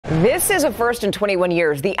This is a first in 21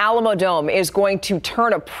 years. The Alamodome is going to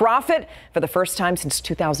turn a profit for the first time since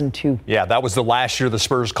 2002. Yeah, that was the last year the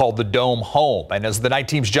Spurs called the Dome home. And as the night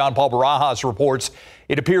team's John Paul Barajas reports,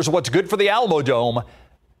 it appears what's good for the Alamodome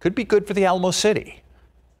could be good for the Alamo City.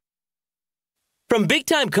 From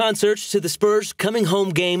big-time concerts to the Spurs coming home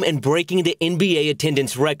game and breaking the NBA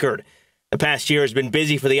attendance record, the past year has been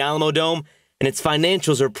busy for the Alamodome, and its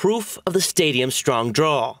financials are proof of the stadium's strong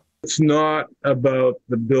draw. It's not about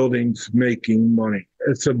the buildings making money.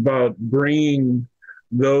 It's about bringing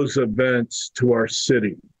those events to our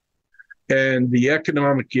city. And the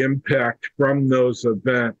economic impact from those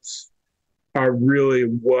events are really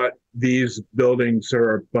what these buildings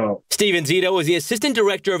are about. Steven Zito is the Assistant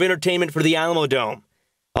Director of Entertainment for the Alamodome.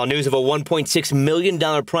 All news of a $1.6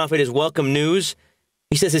 million profit is welcome news.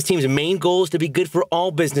 He says his team's main goal is to be good for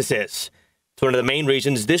all businesses. It's one of the main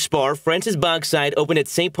reasons this bar, Francis Bogside, opened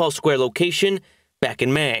its St. Paul Square location back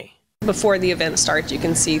in May. Before the event starts, you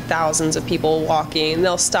can see thousands of people walking.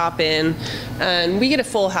 They'll stop in, and we get a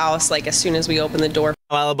full house like as soon as we open the door.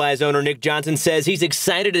 Alibi's owner Nick Johnson says he's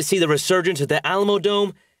excited to see the resurgence of the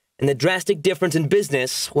Alamodome and the drastic difference in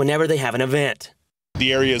business whenever they have an event.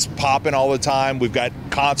 The area is popping all the time. We've got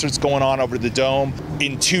concerts going on over the Dome.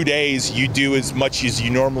 In 2 days, you do as much as you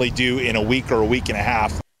normally do in a week or a week and a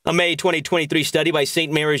half. A May 2023 study by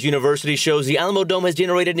St. Mary's University shows the Alamodome has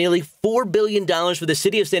generated nearly $4 billion for the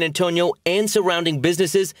city of San Antonio and surrounding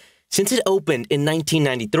businesses since it opened in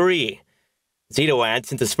 1993. Zito adds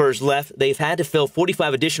since the Spurs left, they've had to fill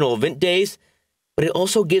 45 additional event days, but it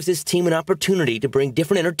also gives this team an opportunity to bring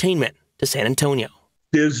different entertainment to San Antonio.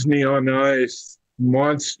 Disney on Ice,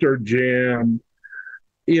 Monster Jam,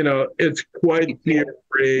 you know, it's quite the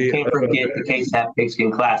array. You can't forget the KSAT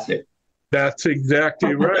Pigskin Classic. That's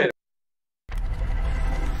exactly right.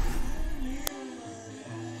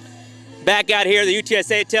 Back out here, the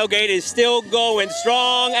UTSA tailgate is still going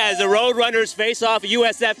strong as the Roadrunners face off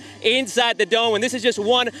USF inside the Dome. And this is just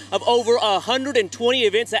one of over 120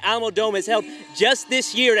 events that Alamodome has held just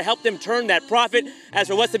this year to help them turn that profit. As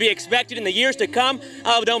for what's to be expected in the years to come,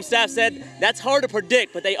 Alamodome staff said that's hard to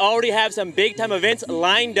predict, but they already have some big-time events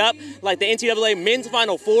lined up, like the NCAA Men's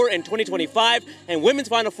Final Four in 2025 and Women's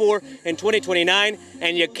Final Four in 2029.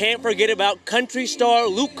 And you can't forget about country star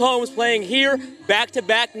Luke Combs playing here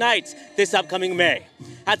back-to-back nights this upcoming May.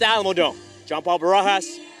 At the Alamodome, John Paul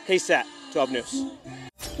Barajas, KSAT 12 News.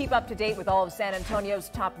 Keep up to date with all of San Antonio's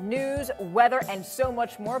top news, weather, and so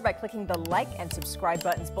much more by clicking the like and subscribe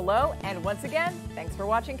buttons below. And once again, thanks for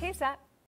watching KSAT.